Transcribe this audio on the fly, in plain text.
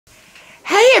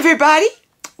Hey everybody,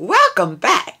 welcome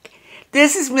back.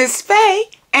 This is Miss Faye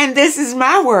and this is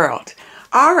my world.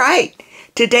 Alright,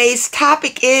 today's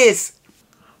topic is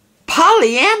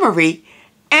polyamory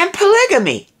and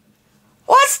polygamy.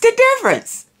 What's the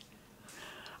difference?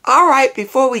 Alright,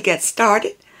 before we get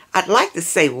started, I'd like to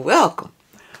say welcome.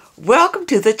 Welcome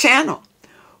to the channel.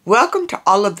 Welcome to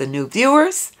all of the new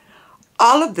viewers,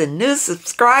 all of the new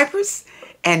subscribers,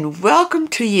 and welcome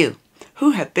to you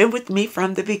who have been with me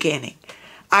from the beginning.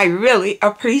 I really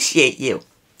appreciate you.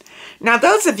 Now,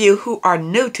 those of you who are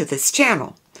new to this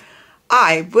channel,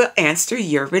 I will answer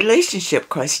your relationship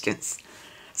questions.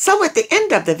 So at the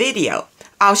end of the video,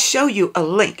 I'll show you a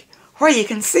link where you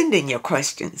can send in your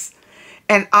questions.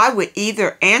 And I would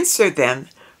either answer them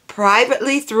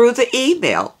privately through the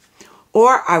email,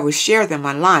 or I will share them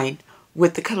online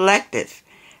with the collective.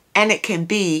 And it can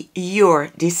be your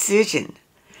decision.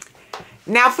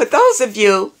 Now, for those of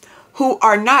you who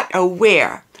are not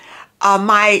aware,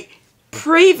 my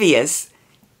previous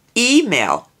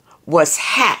email was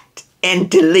hacked and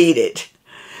deleted.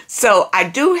 So I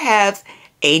do have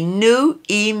a new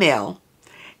email,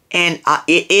 and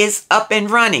it is up and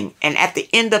running. And at the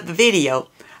end of the video,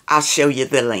 I'll show you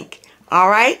the link. All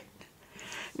right?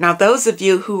 Now, those of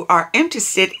you who are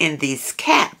interested in these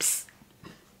caps,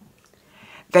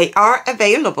 they are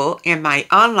available in my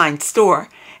online store,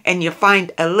 and you'll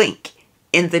find a link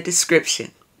in the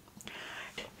description.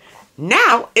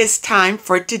 Now it's time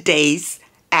for today's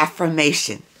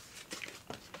affirmation.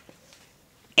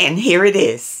 And here it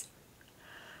is.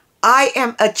 I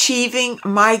am achieving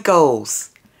my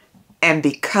goals and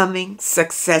becoming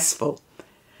successful.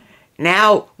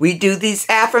 Now we do these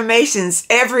affirmations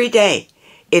every day.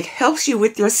 It helps you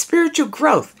with your spiritual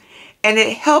growth, and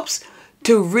it helps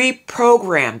to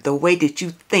reprogram the way that you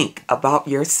think about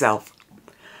yourself.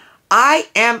 I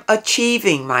am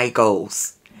achieving my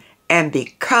goals and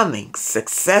becoming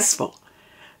successful.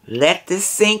 Let this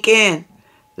sink in.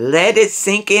 Let it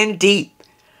sink in deep.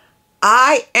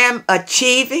 I am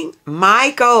achieving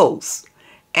my goals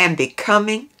and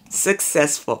becoming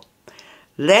successful.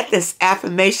 Let this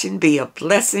affirmation be a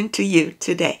blessing to you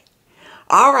today.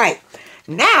 All right,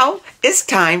 now it's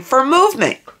time for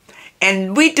movement.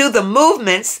 And we do the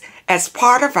movements as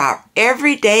part of our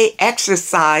everyday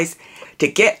exercise to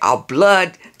get our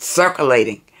blood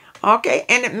circulating. Okay,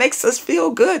 and it makes us feel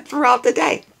good throughout the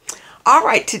day. All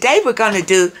right, today we're going to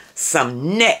do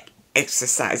some neck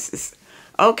exercises.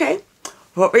 Okay,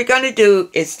 what we're going to do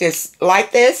is just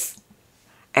like this,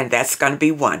 and that's going to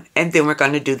be one. And then we're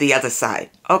going to do the other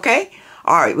side. Okay,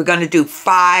 all right, we're going to do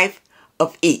 5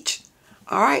 of each.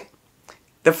 All right,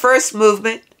 the first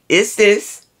movement is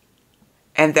this,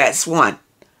 and that's 1.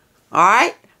 All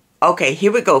right, okay,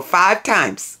 here we go 5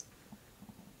 times.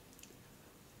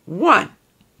 1,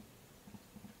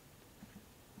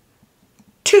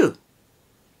 2,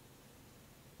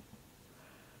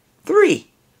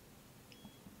 3,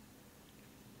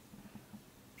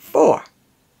 4,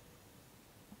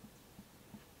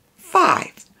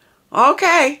 5.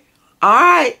 Okay. All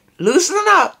right. Loosen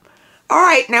up. All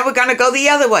right. Now we're going to go the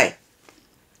other way.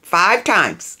 5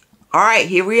 times. All right.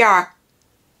 Here we are.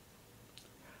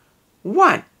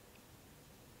 1,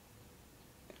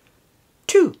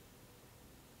 2,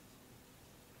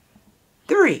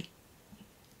 3,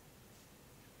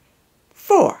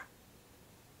 4,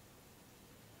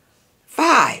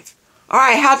 5. All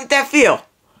right, how did that feel?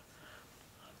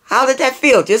 How did that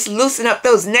feel? Just loosen up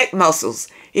those neck muscles.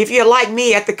 If you're like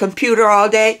me at the computer all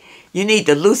day, you need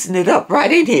to loosen it up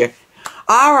right in here.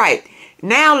 All right,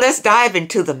 now let's dive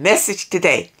into the message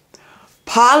today.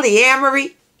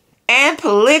 Polyamory and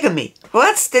polygamy.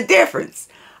 What's the difference?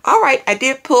 All right, I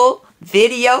did pull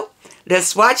video.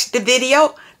 Let's watch the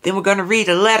video. Then we're going to read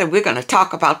a letter. We're going to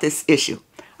talk about this issue.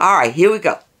 All right, here we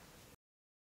go.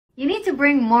 You need to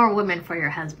bring more women for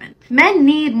your husband. Men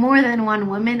need more than one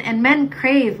woman, and men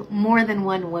crave more than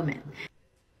one woman.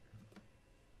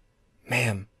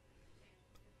 Ma'am,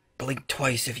 blink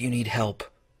twice if you need help.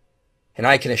 And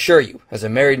I can assure you, as a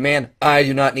married man, I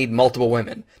do not need multiple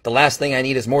women. The last thing I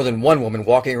need is more than one woman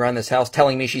walking around this house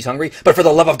telling me she's hungry, but for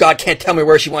the love of God can't tell me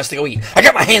where she wants to go eat. I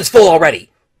got my hands full already.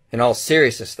 In all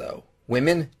seriousness, though,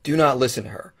 women do not listen to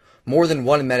her. More than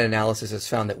one meta-analysis has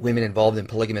found that women involved in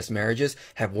polygamous marriages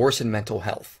have worsened mental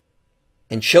health.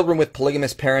 And children with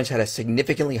polygamous parents had a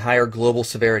significantly higher global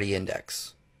severity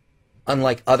index.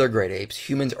 Unlike other great apes,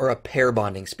 humans are a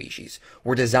pair-bonding species.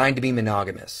 We're designed to be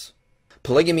monogamous.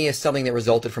 Polygamy is something that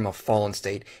resulted from a fallen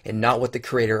state and not what the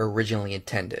Creator originally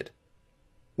intended.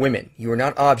 Women, you are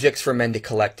not objects for men to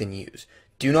collect and use.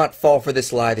 Do not fall for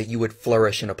this lie that you would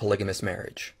flourish in a polygamous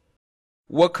marriage.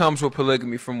 what comes with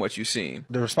polygamy from what you've seen?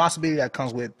 The responsibility that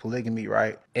comes with polygamy,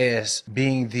 right, is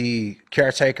being the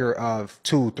caretaker of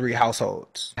 2, 3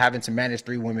 households, having to manage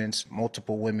 3 women's,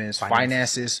 multiple women's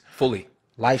finances, Fully.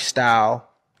 lifestyle,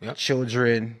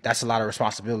 children. That's a lot of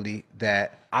responsibility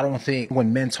that I don't think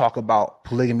when men talk about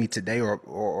polygamy today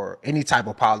or any type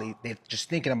of poly, they're just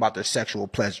thinking about their sexual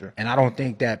pleasure. And I don't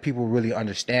think that people really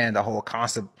understand the whole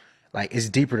concept. Like, it's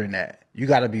deeper than that. You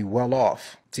got to be well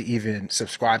off to even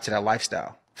subscribe to that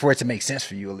lifestyle for it to make sense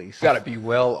for you, at least. You got to be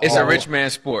well It's off. a rich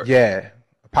man's sport. Yeah,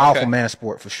 a powerful man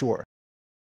sport for sure.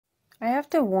 I have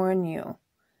to warn you.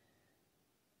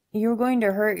 You're going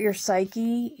to hurt your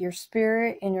psyche, your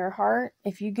spirit, and your heart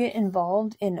if you get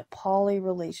involved in poly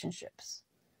relationships.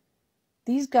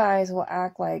 These guys will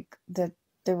act like the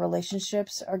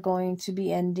relationships are going to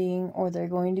be ending, or they're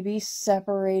going to be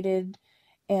separated,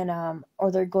 and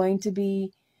or they're going to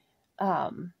be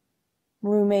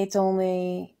roommates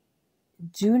only.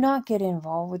 Do not get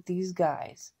involved with these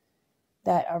guys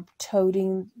that are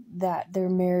toting that their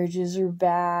marriages are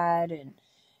bad and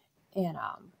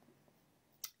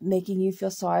making you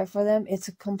feel sorry for them. It's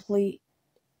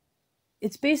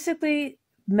basically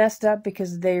messed up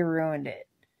because they ruined it.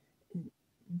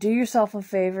 Do yourself a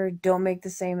favor. Don't make the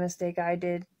same mistake I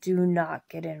did. Do not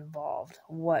get involved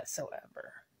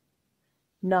whatsoever.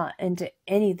 Not into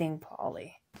anything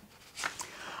poly.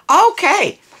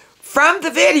 Okay, from the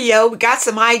video, we got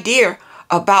some idea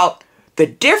about the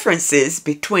differences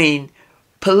between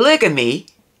polygamy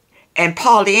and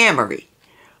polyamory.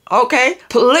 Okay,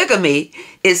 polygamy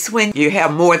is when you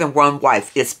have more than one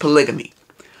wife. It's polygamy.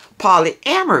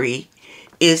 Polyamory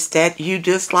is that you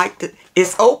just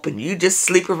it's open. You just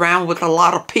sleep around with a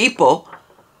lot of people.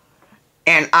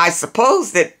 And I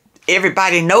suppose that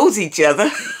everybody knows each other.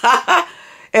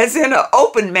 As in an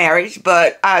open marriage,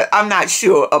 but I'm not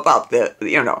sure about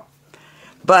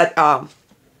But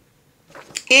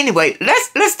anyway,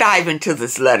 let's dive into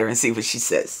this letter and see what she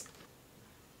says.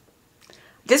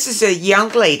 This is a young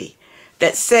lady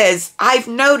that says, I've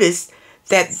noticed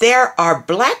that there are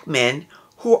black men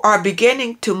who are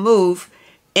beginning to move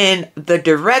in the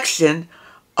direction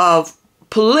of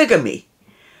polygamy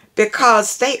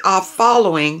because they are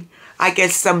following, I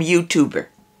guess, some YouTuber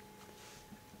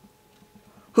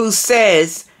who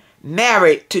says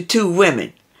married to 2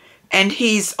 women. And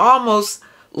he's almost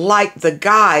like the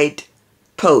guide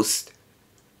post,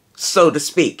 so to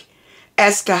speak,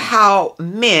 as to how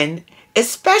men,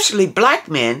 especially black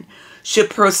men, should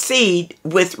proceed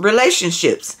with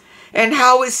relationships and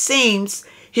how it seems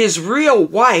his real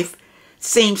wife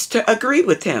seems to agree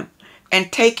with him and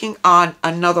taking on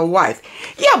another wife.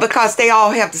 Yeah, because they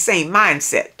all have the same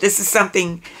mindset. This is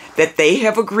something that they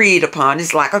have agreed upon.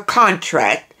 It's like a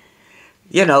contract.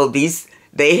 You know,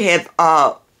 they have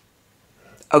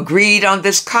agreed on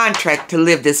this contract to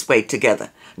live this way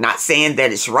together. Not saying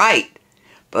that it's right,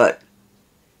 but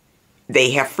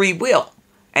they have free will.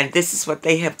 And this is what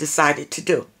they have decided to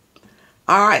do.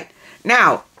 All right.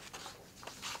 Now,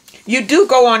 you do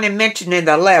go on and mention in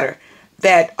the letter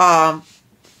that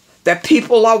that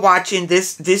people are watching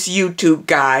this YouTube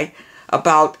guy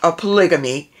about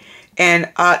polygamy.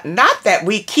 And not that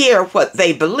we care what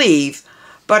they believe,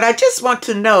 but I just want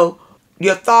to know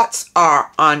your thoughts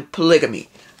are on polygamy.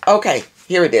 Okay,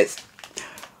 here it is.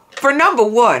 For number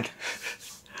one,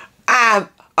 I'm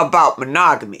about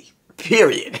monogamy,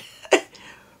 period.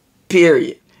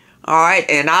 Period. All right,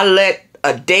 and I let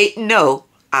a date know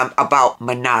I'm about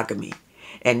monogamy.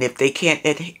 And if they can't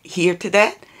adhere to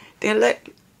that, then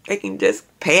they can just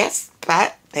pass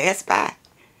by.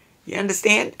 You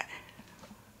understand?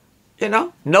 You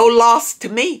know, no loss to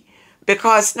me.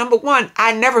 Because number one,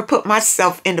 I never put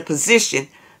myself in the position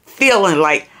feeling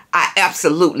like I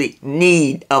absolutely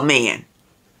need a man.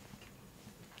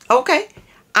 Okay?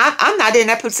 I'm not in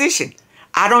that position.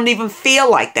 I don't even feel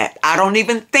like that. I don't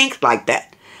even think like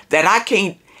that. That I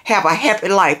can't have a happy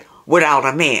life without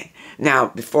a man. Now,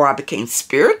 before I became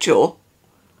spiritual,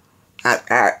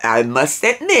 I must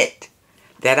admit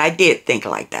that I did think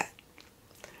like that.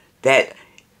 That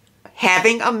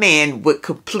having a man would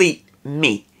complete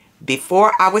me.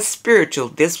 Before I was spiritual,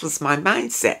 this was my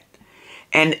mindset.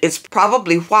 And it's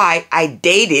probably why I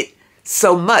dated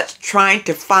so much, trying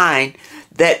to find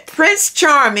that Prince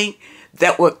Charming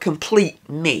that would complete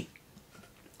me.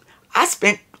 I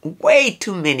spent way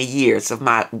too many years of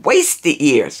my wasted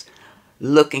years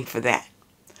looking for that.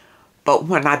 But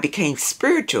when I became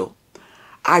spiritual,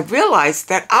 I realized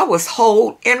that I was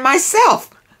whole in myself.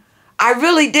 I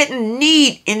really didn't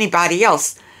need anybody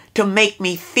else to make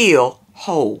me feel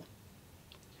whole.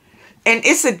 And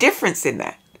it's a difference in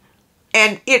that.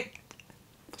 And it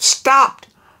stopped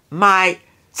my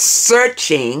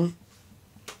searching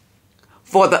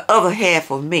for the other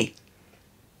half of me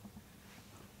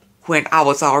when I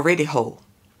was already whole.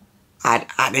 I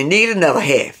didn't need another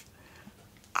half.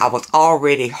 I was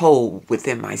already whole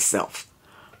within myself.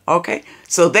 Okay?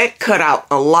 So that cut out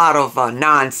a lot of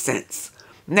nonsense.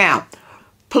 Now,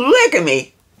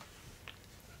 polygamy,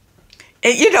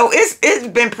 you know, it's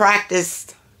been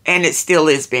practiced, and it still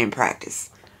is being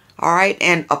practiced. All right?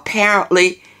 And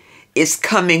apparently it's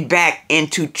coming back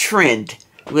into trend.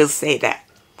 We'll say that.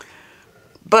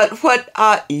 But what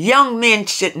young men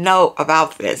should know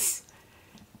about this,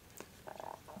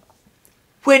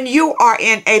 when you are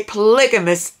in a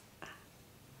polygamous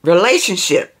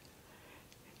relationship,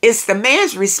 it's the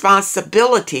man's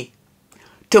responsibility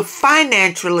to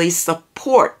financially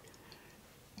support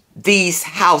these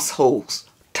households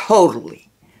totally,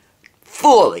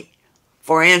 fully.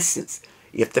 For instance,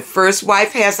 if the first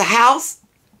wife has a house,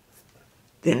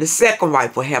 then the second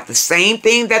wife will have the same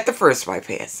thing that the first wife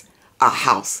has, a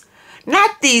house.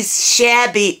 Not these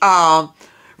shabby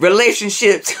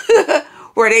relationships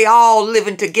where they all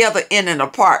living together in an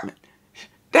apartment.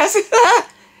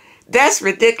 That's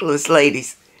ridiculous,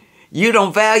 ladies. You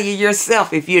don't value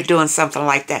yourself if you're doing something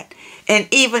like that. And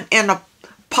even in a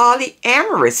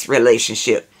polyamorous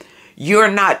relationship,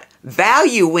 you're not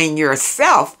valuing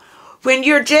yourself when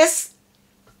you're just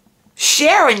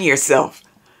sharing yourself.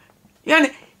 You know,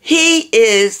 he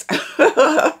is,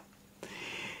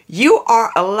 you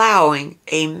are allowing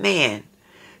a man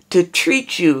to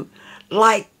treat you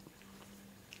like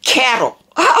cattle.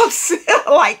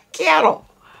 Like cattle.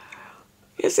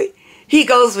 You see, he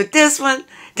goes with this one,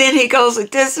 then he goes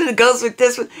with this one, goes with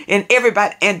this one, and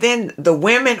everybody, and then the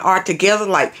women are together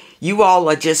like you all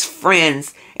are just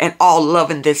friends and all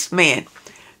loving this man.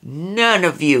 None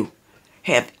of you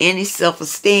have any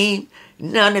self-esteem.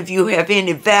 None of you have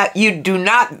any value. You do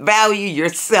not value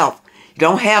yourself. You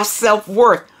don't have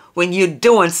self-worth when you're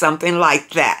doing something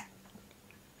like that.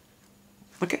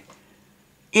 Okay?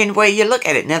 Any way you look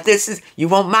at it. Now, this is, you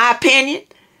want my opinion?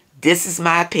 This is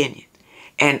my opinion.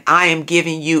 And I am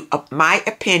giving you my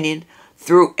opinion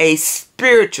through a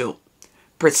spiritual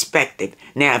perspective.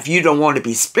 Now, if you don't want to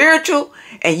be spiritual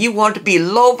and you want to be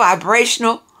low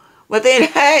vibrational, well then,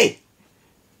 hey,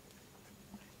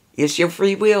 it's your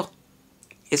free will.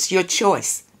 It's your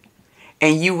choice.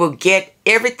 And you will get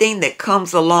everything that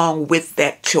comes along with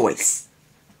that choice.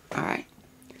 All right?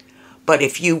 But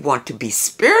if you want to be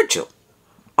spiritual,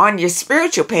 on your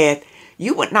spiritual path,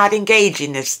 you would not engage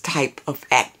in this type of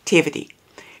activity.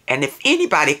 And if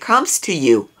anybody comes to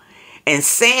you and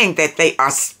saying that they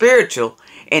are spiritual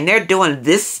and they're doing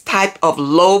this type of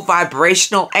low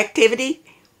vibrational activity,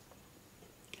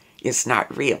 it's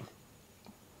not real.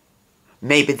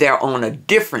 Maybe they're on a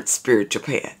different spiritual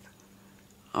path.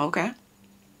 Okay?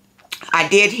 I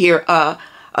did hear a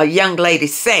young lady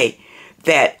say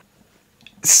that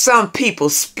some people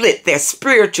split their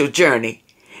spiritual journey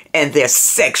and their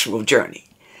sexual journey.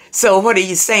 So what are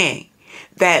you saying?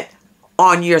 That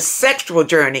on your sexual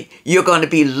journey, you're going to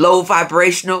be low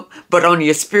vibrational, but on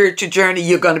your spiritual journey,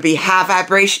 you're going to be high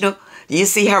vibrational? Do you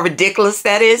see how ridiculous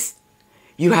that is?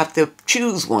 You have to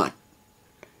choose one.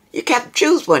 You have to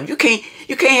choose one. You can't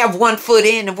have 1 foot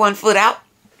in and 1 foot out.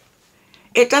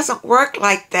 It doesn't work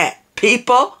like that,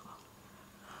 people.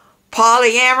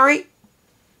 Polyamory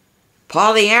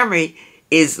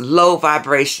is low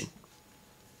vibration.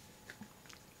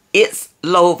 It's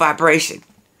low vibration.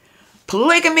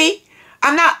 Polygamy,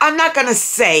 I'm not going to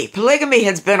say polygamy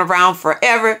has been around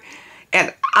forever,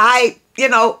 and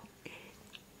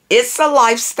it's a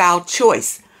lifestyle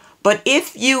choice. But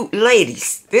if you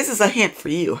ladies, this is a hint for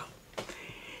you.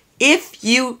 If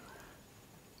you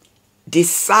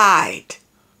decide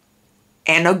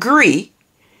and agree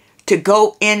to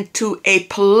go into a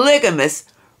polygamous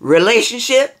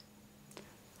relationship,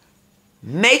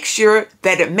 make sure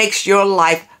that it makes your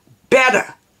life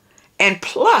better. And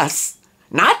plus,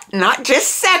 not just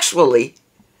sexually,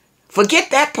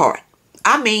 forget that part.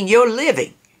 I mean your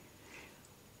living.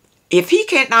 If he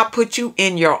cannot put you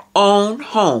in your own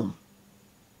home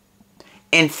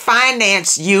and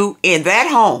finance you in that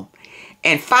home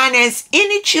and finance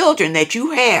any children that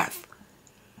you have,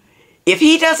 if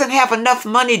he doesn't have enough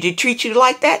money to treat you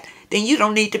like that, then you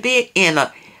don't need to be in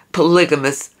a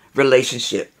polygamous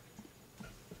relationship.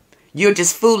 You're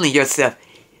just fooling yourself.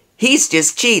 He's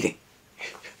just cheating.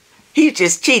 He's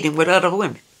just cheating with other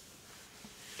women.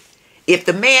 If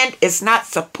the man is not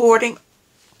supporting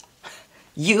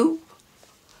you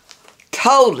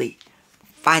totally,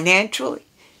 financially,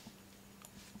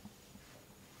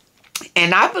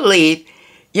 and I believe,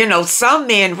 some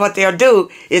men, what they'll do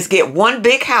is get one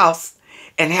big house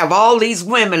and have all these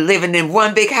women living in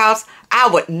one big house, I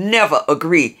would never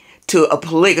agree to a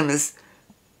polygamous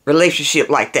relationship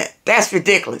like that. That's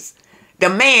ridiculous. The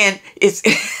man is,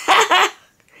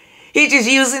 he's just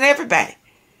using everybody.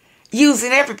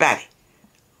 Using everybody.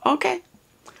 Okay.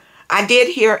 I did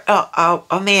hear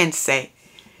a man say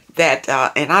that,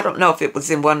 and I don't know if it was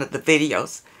in one of the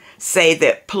videos, say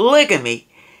that polygamy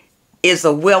is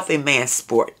a wealthy man's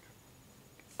sport.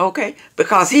 Okay?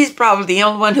 Because he's probably the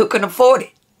only one who can afford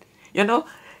it. You know?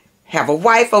 Have a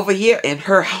wife over here in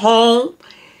her home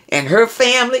and her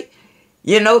family.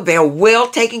 You know, they're well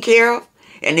taken care of.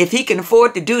 And if he can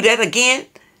afford to do that again,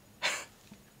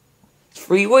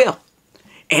 free will.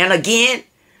 And again,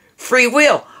 free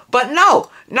will. But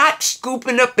no, not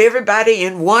scooping up everybody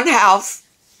in one house.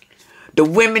 The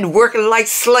women working like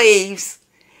slaves,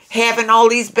 having all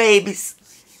these babies.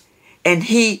 And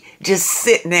he just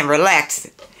sitting and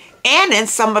relaxing. And in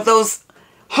some of those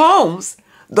homes,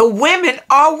 the women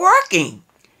are working.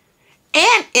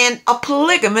 And in a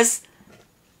polygamous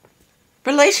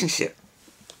relationship.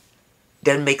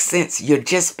 Doesn't make sense. You're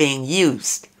just being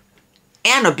used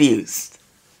and abused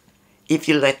if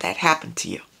you let that happen to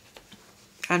you.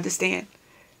 Understand?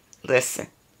 Listen,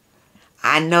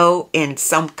 I know in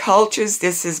some cultures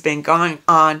this has been going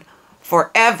on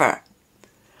forever.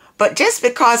 But just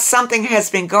because something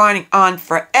has been going on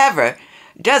forever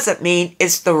doesn't mean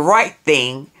it's the right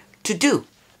thing to do.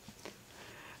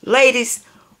 Ladies,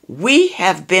 we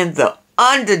have been the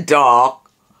underdog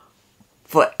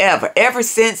forever, ever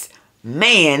since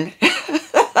man.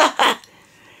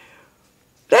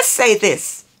 Let's say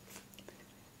this.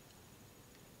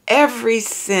 Ever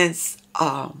since,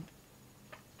 I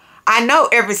know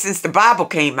ever since the Bible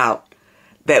came out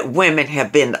that women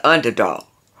have been the underdog.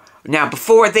 Now,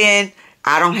 before then,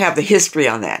 I don't have the history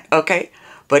on that, okay?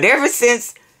 But ever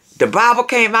since the Bible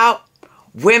came out,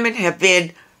 women have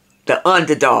been the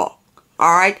underdog,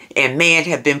 all right? And man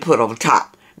have been put on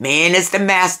top. Man is the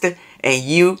master, and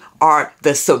you are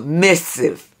the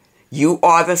submissive. You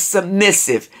are the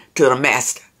submissive to the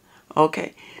master,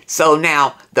 okay? So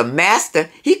now, the master,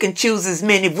 he can choose as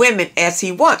many women as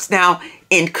he wants. Now,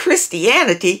 in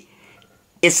Christianity,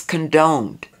 it's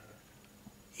condoned.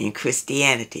 In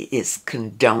Christianity, it's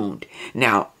condoned.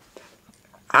 Now,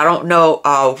 I don't know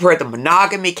where the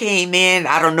monogamy came in.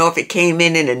 I don't know if it came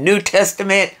in the New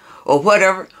Testament or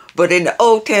whatever. But in the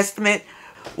Old Testament,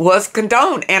 was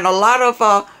condoned. And a lot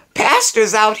of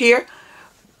pastors out here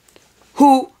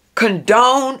who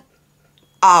condone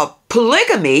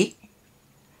polygamy,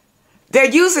 they're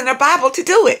using the Bible to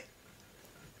do it.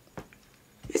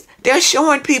 They're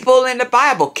showing people in the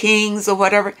Bible, kings or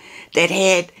whatever, that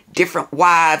had different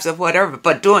wives or whatever,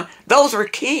 but those were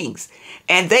kings,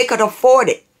 and they could afford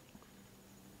it.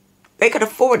 They could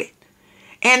afford it.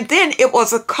 And then it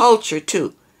was a culture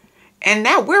too. And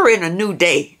now we're in a new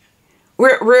day.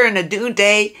 We're in a new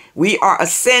day. We are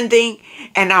ascending,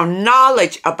 and our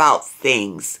knowledge about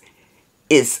things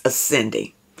is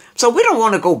ascending. So we don't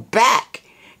want to go back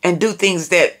and do things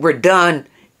that were done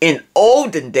in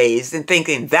olden days and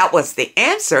thinking that was the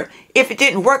answer. If it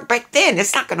didn't work back then,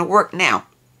 it's not going to work now.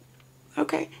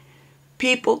 Okay?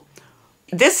 People,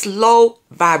 this low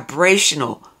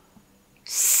vibrational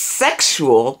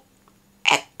sexual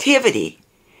activity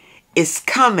is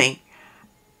coming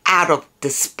out of the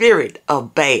spirit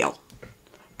of Baal.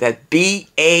 That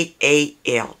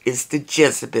B-A-A-L is the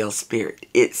Jezebel spirit.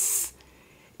 It's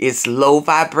low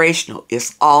vibrational.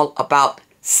 It's all about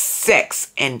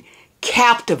sex and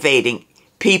captivating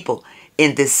people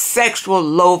in this sexual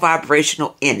low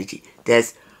vibrational energy.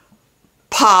 That's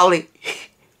poly.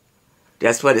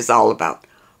 That's what it's all about.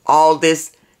 All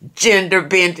this gender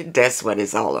bending, that's what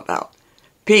it's all about.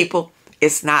 People,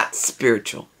 it's not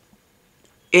spiritual.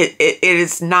 It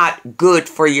is not good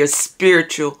for your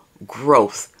spiritual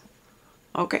growth.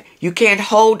 Okay? You can't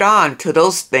hold on to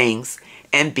those things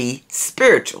and be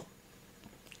spiritual.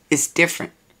 It's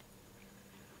different.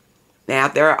 Now,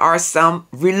 there are some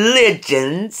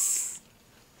religions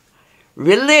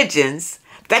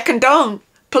that condone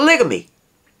polygamy.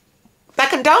 That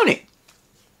condone it.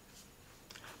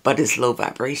 But it's low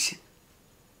vibration.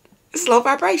 It's low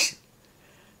vibration.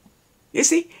 You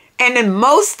see? And in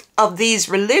most of these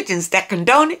religions that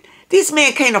condone it, these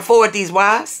men can't afford these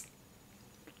wives.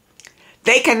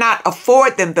 They cannot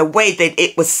afford them the way that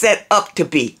it was set up to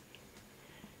be.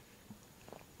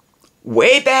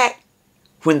 Way back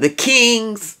when the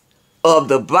kings of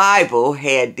the Bible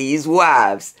had these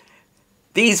wives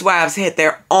had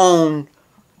their own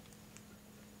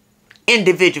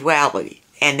individuality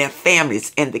and their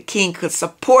families, and the king could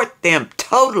support them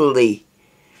totally.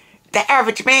 The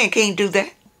average man can't do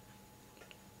that.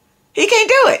 He can't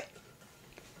do it.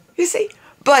 You see?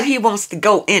 But he wants to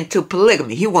go into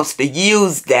polygamy. He wants to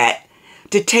use that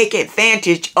to take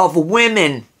advantage of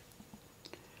women.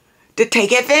 To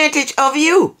take advantage of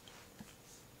you.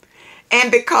 And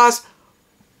because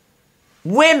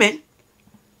women,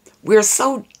 we're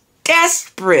so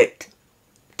desperate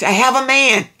to have a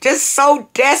man, just so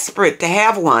desperate to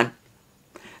have one,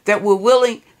 that we're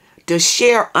willing to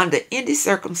share under any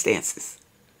circumstances,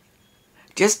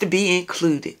 just to be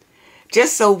included,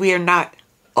 just so we're not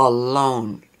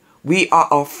alone. We are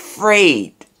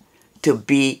afraid to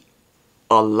be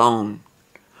alone.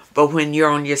 But when you're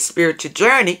on your spiritual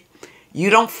journey, you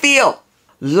don't feel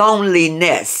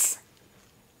loneliness.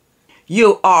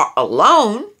 You are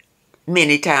alone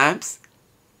many times,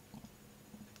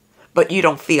 but you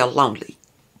don't feel lonely.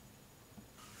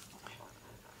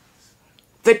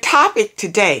 The topic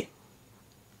today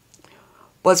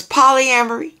was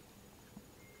polyamory,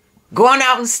 going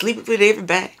out and sleeping with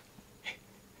everybody,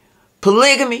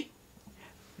 polygamy,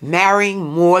 marrying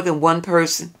more than one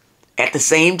person at the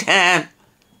same time.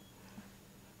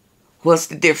 What's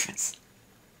the difference?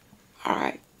 All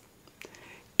right.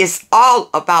 It's all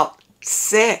about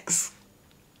sex,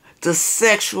 the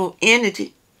sexual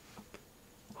entity.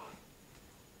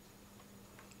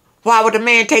 Why would a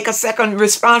man take a second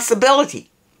responsibility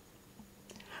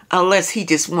unless he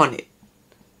just wanted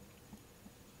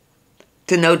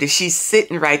to know that she's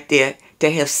sitting right there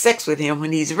to have sex with him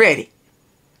when he's ready?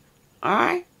 All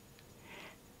right?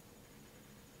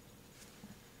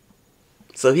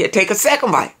 So he'll take a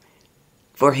second wife.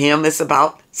 For him, it's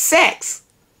about sex,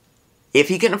 if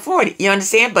he can afford it. You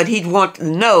understand? But he'd want to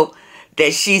know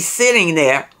that she's sitting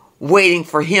there waiting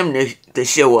for him to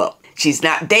show up. She's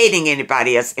not dating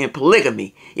anybody else in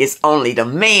polygamy. It's only the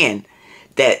man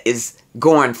that is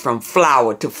going from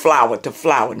flower to flower to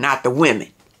flower, not the women.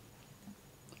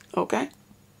 Okay?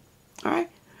 All right?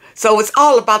 So it's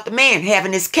all about the man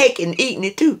having his cake and eating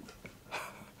it too.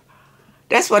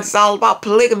 That's what it's all about,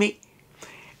 polygamy.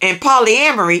 And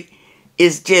polyamory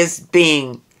is just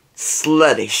being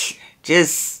sluttish.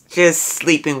 Just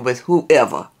sleeping with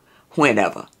whoever,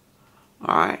 whenever.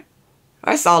 All right?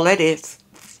 That's all that is.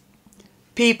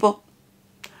 People,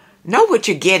 know what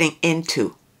you're getting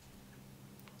into.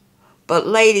 But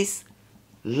ladies,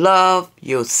 love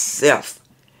yourself.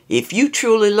 If you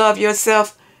truly love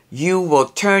yourself, you will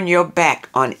turn your back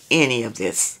on any of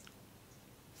this.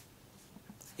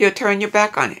 You'll turn your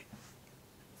back on it.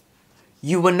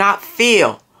 You will not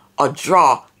feel a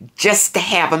draw just to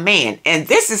have a man. And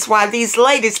this is why these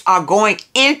ladies are going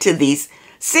into these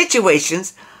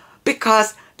situations,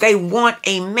 because they want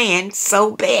a man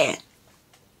so bad.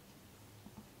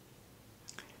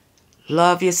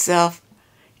 Love yourself.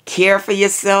 Care for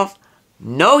yourself.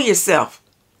 Know yourself.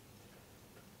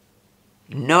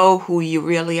 Know who you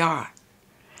really are.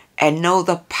 And know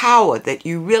the power that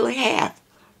you really have.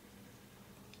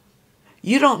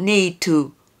 You don't need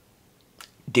to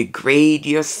degrade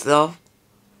yourself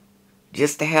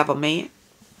just to have a man.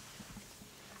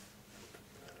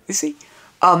 You see,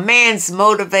 a man's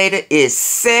motivator is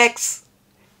sex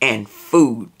and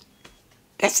food.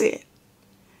 That's it.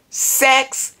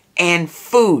 Sex and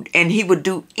food. And he would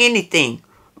do anything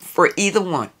for either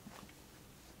one.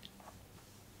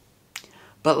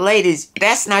 But ladies,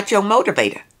 that's not your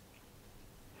motivator.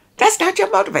 That's not your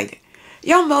motivator.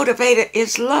 Your motivator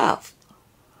is love.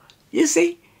 You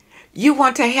see, you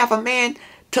want to have a man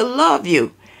to love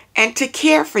you and to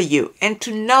care for you and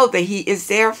to know that he is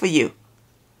there for you.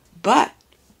 But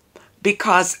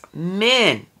because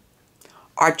men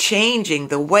are changing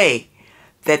the way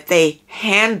that they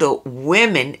handle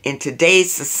women in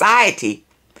today's society,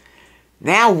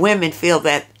 now women feel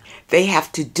that they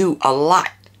have to do a lot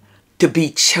to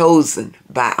be chosen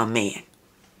by a man.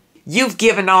 You've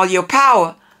given all your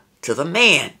power to the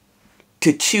man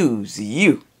to choose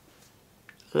you.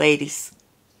 Ladies,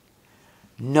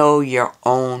 know your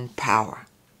own power.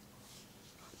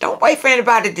 Don't wait for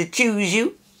anybody to choose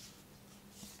you.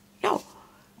 No,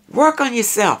 work on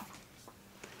yourself.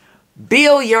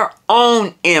 Build your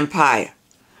own empire.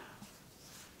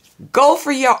 Go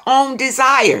for your own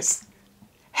desires.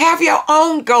 Have your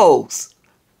own goals.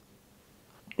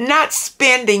 Not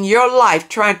spending your life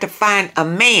trying to find a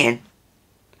man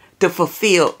to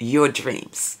fulfill your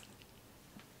dreams.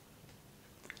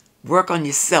 Work on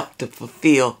yourself to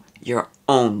fulfill your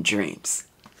own dreams.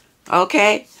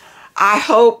 Okay? I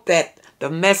hope that the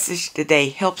message today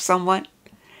helps someone.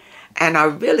 And I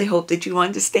really hope that you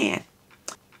understand.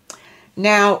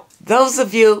 Now, those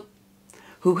of you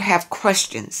who have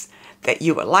questions that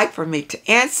you would like for me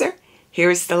to answer,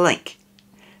 here's the link.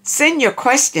 Send your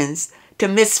questions to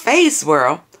Miss Faye's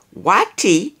World,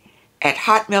 YT,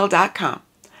 YT@hotmail.com.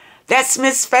 That's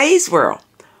Miss Faye's World,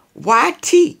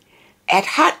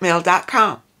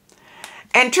 YT@hotmail.com.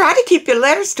 And try to keep your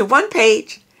letters to one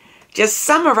page. Just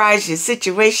summarize your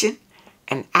situation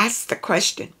and ask the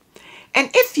question. And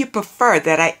if you prefer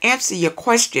that I answer your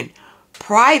question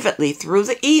privately through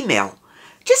the email,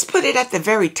 just put it at the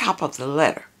very top of the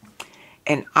letter,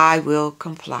 and I will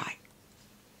comply.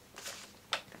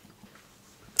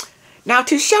 Now,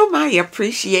 to show my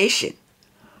appreciation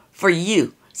for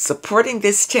you supporting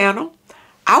this channel,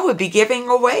 I will be giving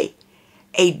away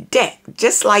a deck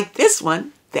just like this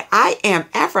one, the I Am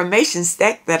Affirmations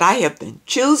deck that I have been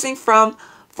choosing from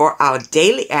for our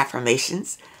daily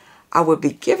affirmations. I will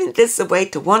be giving this away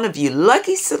to one of you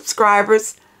lucky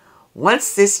subscribers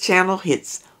once this channel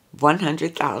hits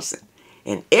 100,000.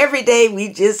 And every day we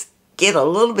just get a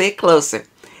little bit closer.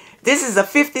 This is a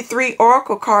 53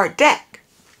 Oracle card deck.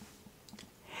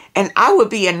 And I will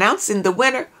be announcing the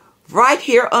winner right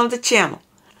here on the channel.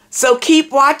 So keep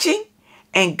watching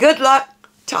and good luck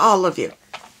to all of you.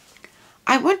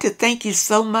 I want to thank you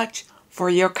so much for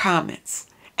your comments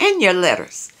and your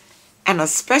letters. And a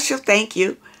special thank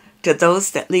you to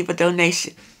those that leave a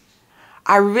donation.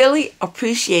 I really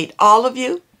appreciate all of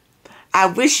you. I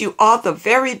wish you all the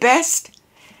very best.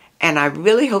 And I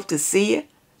really hope to see you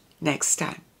next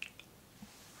time.